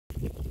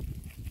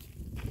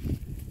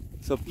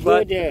So Go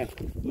plot there.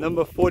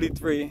 number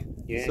 43.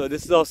 Yeah. So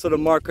this is also the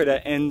marker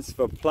that ends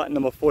for plot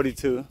number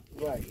 42.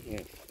 Right. Yeah.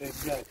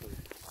 Exactly.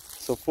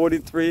 So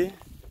 43.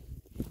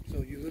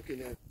 So you're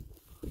looking at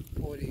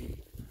 43.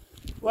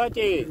 What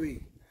is?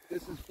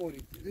 This is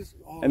 40. This is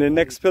all And the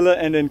next pillar,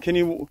 and then can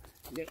you,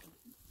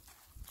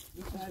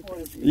 This is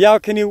 43. yeah,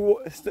 can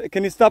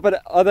you stop at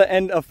the other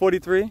end of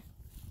 43?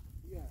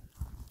 Yeah.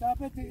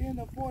 Stop at the end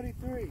of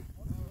 43.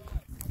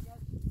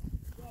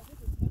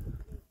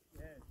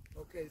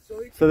 Okay,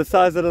 So the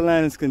size of the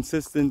land is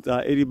consistent,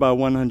 80 by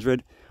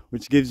 100,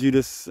 which gives you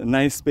this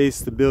nice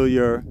space to build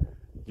your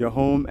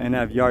home and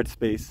have yard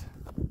space.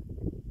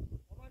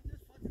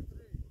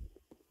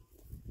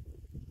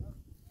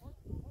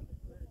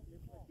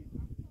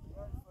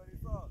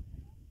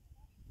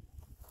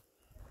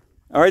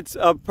 All right,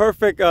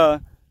 perfect.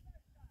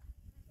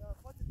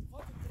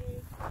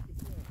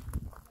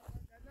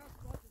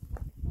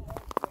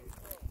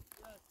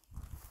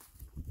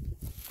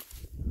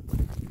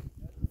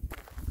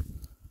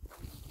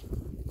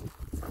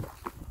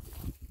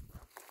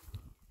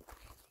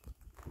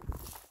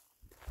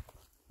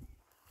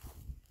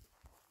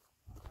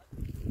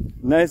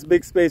 Nice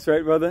big space,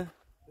 right, brother?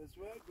 That's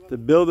right, brother. To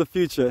build the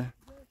future.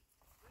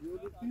 Build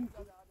the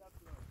future.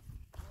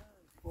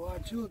 For our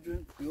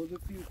children, build the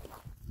future.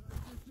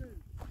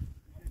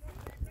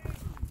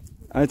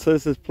 All right, so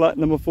this is plot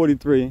number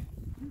 43.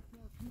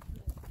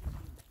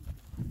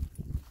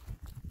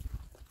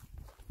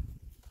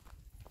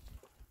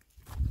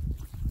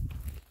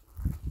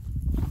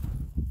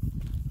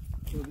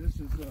 So this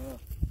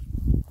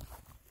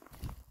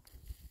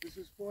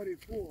is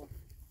 44.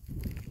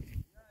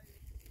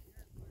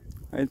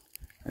 Right?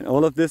 And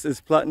all of this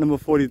is plot number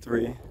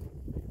 43.